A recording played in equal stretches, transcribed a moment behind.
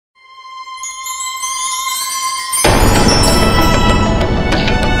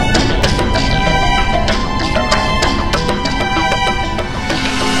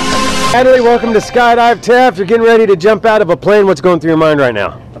Natalie, welcome to Skydive Taft. You're getting ready to jump out of a plane. What's going through your mind right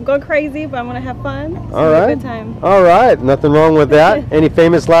now? I'm going crazy, but I'm going to have fun. It's All right. a good time. All right. Nothing wrong with that. Any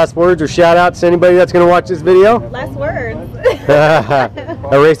famous last words or shout outs to anybody that's going to watch this video? Last words.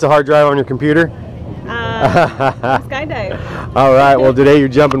 Erase the hard drive on your computer? Skydive. All right. Well, today you're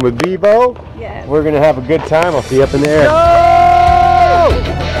jumping with Vivo. Yes. We're going to have a good time. I'll see you up in the air. Go!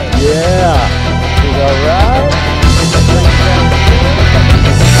 Yeah. All right.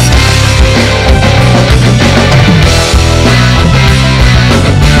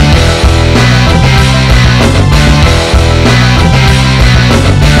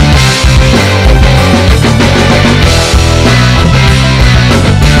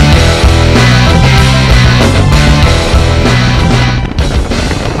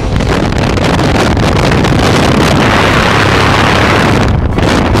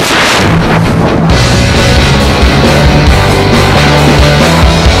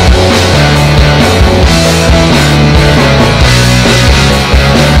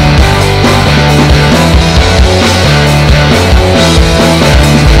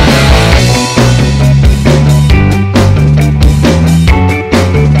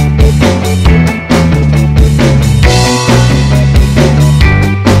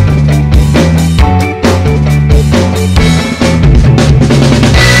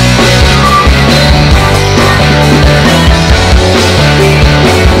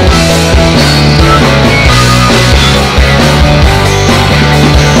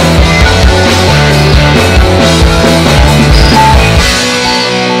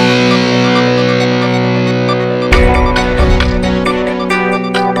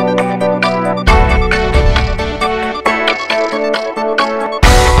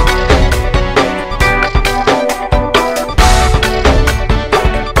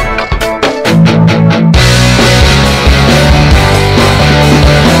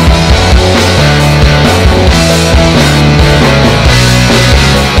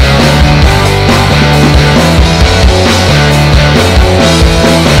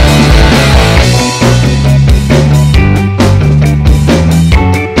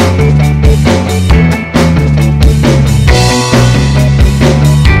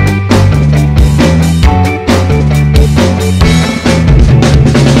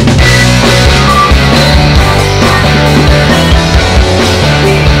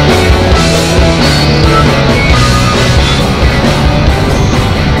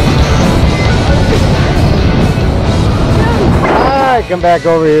 Come back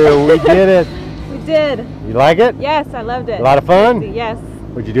over here. We did it. We did. You like it? Yes, I loved it. A lot of fun? Yes.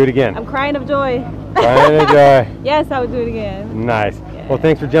 Would you do it again? I'm crying of joy. Crying of joy. Yes, I would do it again. Nice. Yeah. Well,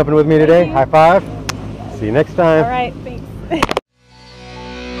 thanks for jumping with me today. High five. See you next time. All right, thanks.